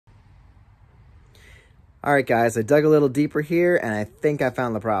All right, guys, I dug a little deeper here, and I think I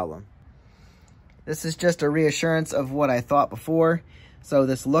found the problem. This is just a reassurance of what I thought before. So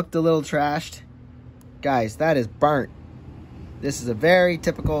this looked a little trashed. Guys, that is burnt. This is a very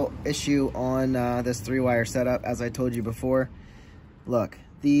typical issue on this 3-wire setup, as I told you before. Look,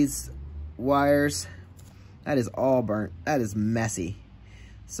 these wires, that is all burnt. That is messy.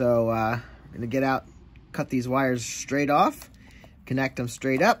 So I'm gonna get out, cut these wires straight off, connect them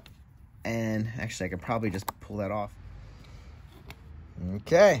straight up, and actually I could probably just pull that off.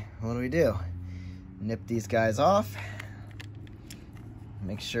 Okay, what do? Nip these guys off.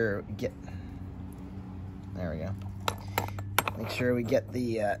 Make sure we get, there we go. Make sure we get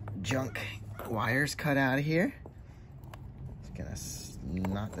the junk wires cut out of here. Just gonna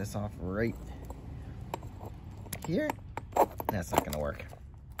knock this off right here. That's not gonna work.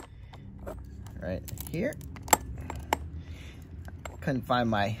 Right here. Couldn't find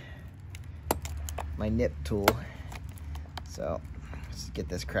my nip tool, so let's get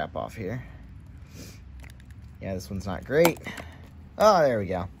this crap off here. Yeah, this one's not great. Oh, there we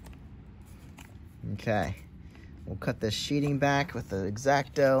go. Okay, we'll cut this sheeting back with the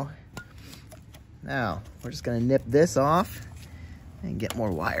X-Acto. Now we're just gonna nip this off and get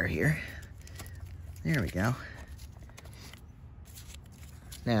more wire here. There we go.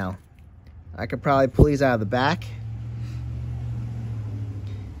 Now I could probably pull these out of the back,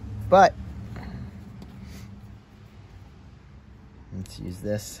 but let's use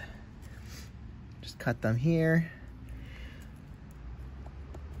this. Just cut them here.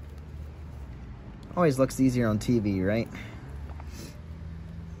 Always looks easier on TV, right?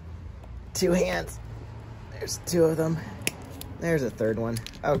 2 hands. There's 2 of them. There's a 3rd one.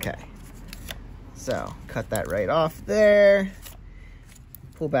 Okay. So, cut that right off there.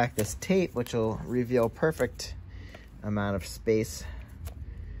 Pull back this tape, which will reveal perfect amount of space.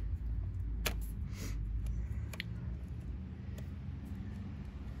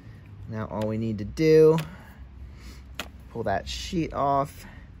 Now all we need to do, pull that sheet off,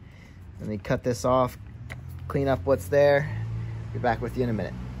 let me cut this off, clean up what's there, be back with you in a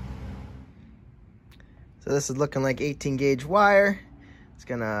minute. So this is looking like 18 gauge wire. It's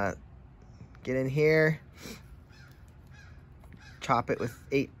gonna get in here, chop it with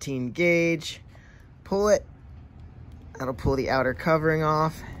 18 gauge, pull it, that'll pull the outer covering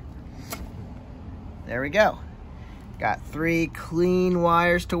off. There we go. Got 3 clean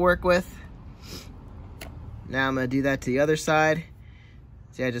wires to work with. Now I'm gonna do that to the other side.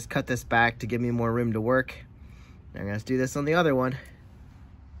 See, I just cut this back to give me more room to work. I'm gonna do this on the other one.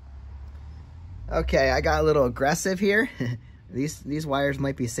 Okay, I got a little aggressive here. These wires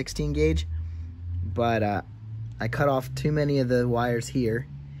might be 16 gauge, but I cut off too many of the wires here.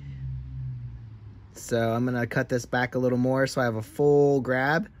 So I'm gonna cut this back a little more so I have a full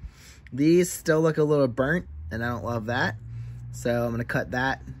grab. These still look a little burnt, and I don't love that. So I'm gonna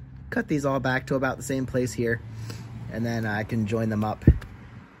cut these all back to about the same place here, and then I can join them up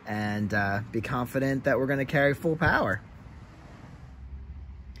and be confident that we're gonna carry full power.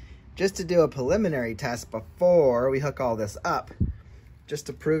 Just to do a preliminary test before we hook all this up, just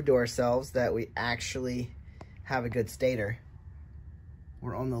to prove to ourselves that we actually have a good stator.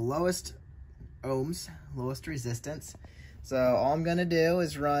 We're on the lowest ohms, lowest resistance. So all I'm gonna do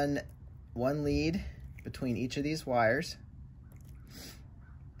is run 1 lead between each of these wires,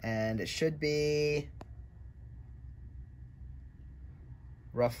 and it should be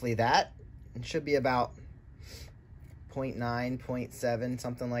roughly that. It should be about 0.9, 0.7,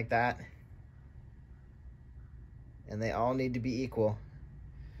 something like that, and they all need to be equal.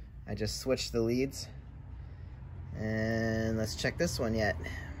 I just switched the leads, and let's check this one yet.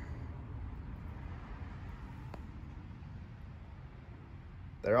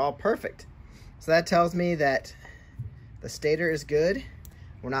 They're all perfect. So that tells me that the stator is good.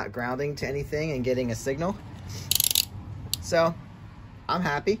 We're not grounding to anything and getting a signal. So I'm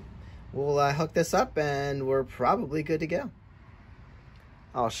happy. We'll hook this up and we're probably good to go.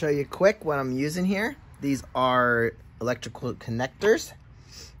 I'll show you quick what I'm using here. These are electrical connectors.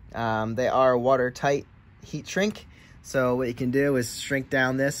 They are watertight heat shrink. So what you can do is shrink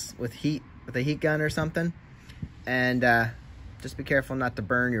down this with a heat gun or something. And just be careful not to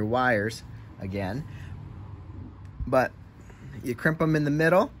burn your wires again. But you crimp them in the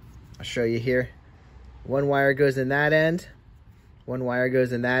middle. I'll show you here. 1 wire goes in that end. 1 wire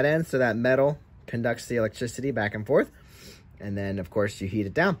goes in that end, so that metal conducts the electricity back and forth. And then, of course, you heat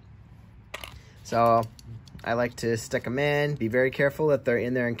it down. So I like to stick them in, be very careful that they're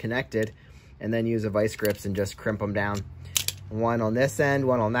in there and connected, and then use a vice grips and just crimp them down. 1 on this end,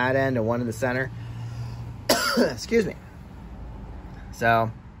 1 on that end, and 1 in the center. Excuse me.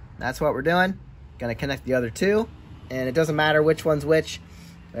 So that's what we're doing. Gonna connect the other two, and it doesn't matter which one's which.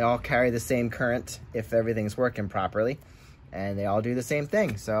 They all carry the same current if everything's working properly, and they all do the same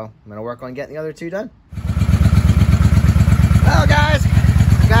thing. So I'm gonna work on getting the other two done. Well, guys,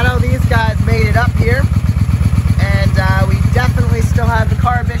 got all these guys made it up here, and we definitely still have the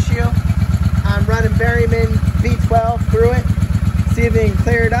carb issue. I'm running Berryman V12 through it, see if we can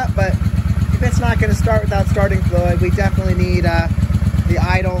clear it up, but if it's not going to start without starting fluid, we definitely need the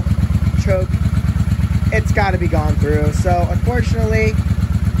idle choke. It's got to be gone through. So unfortunately,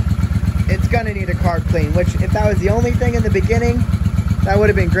 it's going to need a carb clean, which if that was the only thing in the beginning, that would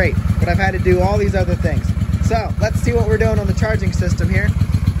have been great. But I've had to do all these other things. So let's see what we're doing on the charging system here.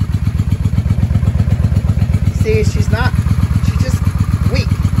 See, she's just weak.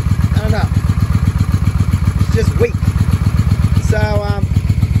 I don't know. She's just weak. So,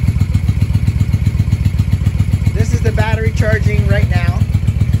 this is the battery charging right now.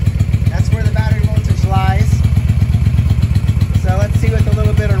 That's where the battery voltage lies. So let's see with a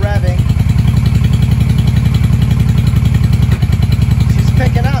little bit of revving. She's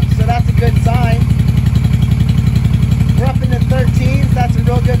picking up, so that's a good sign. We're up in the 13s, that's a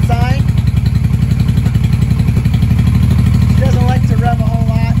real good sign. She doesn't like to rev a whole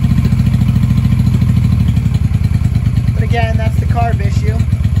lot. But again, that's the carb issue.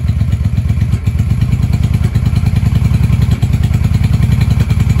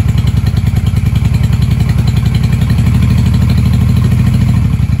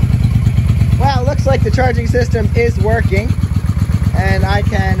 Well, it looks like the charging system is working, and I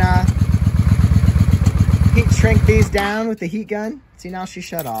can heat shrink these down with the heat gun. See, now she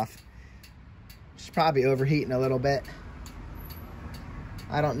shut off. She's probably overheating a little bit.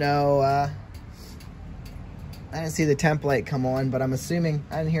 I don't know. I didn't see the temp light come on, but I'm assuming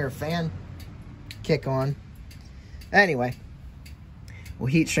I didn't hear a fan kick on. Anyway, we'll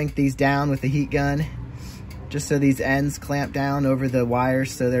heat shrink these down with the heat gun, just so these ends clamp down over the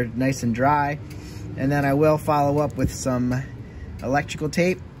wires so they're nice and dry. And then I will follow up with some electrical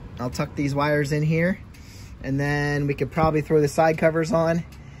tape. I'll tuck these wires in here, and then we could probably throw the side covers on.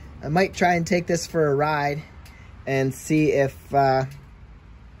 I might try and take this for a ride and see if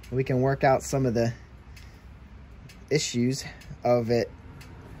we can work out some of the issues of it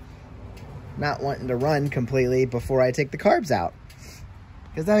not wanting to run completely before I take the carbs out.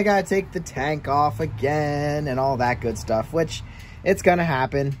 Because then I gotta take the tank off again and all that good stuff, which it's gonna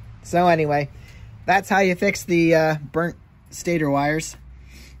happen. So anyway, that's how you fix the burnt stator wires.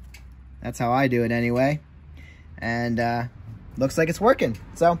 That's how I do it anyway. And looks like it's working.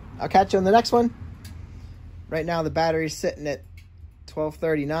 So I'll catch you on the next one. Right now the battery's sitting at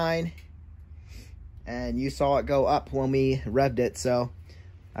 1239, and you saw it go up when we revved it, so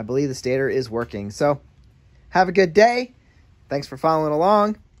I believe the stator is working. So have a good day. Thanks for following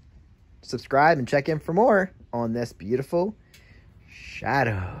along. Subscribe and check in for more on this beautiful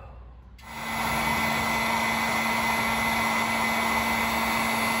Shadow.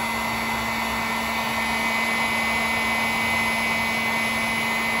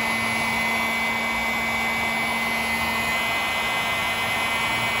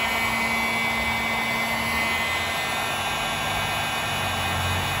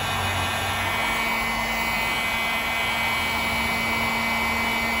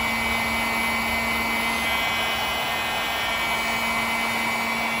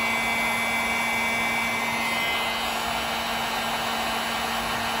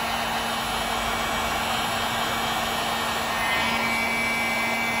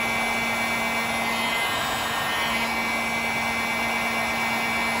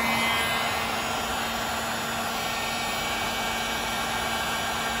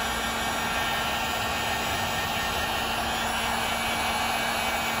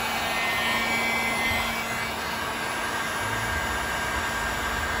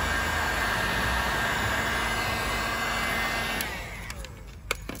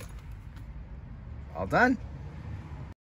 All done.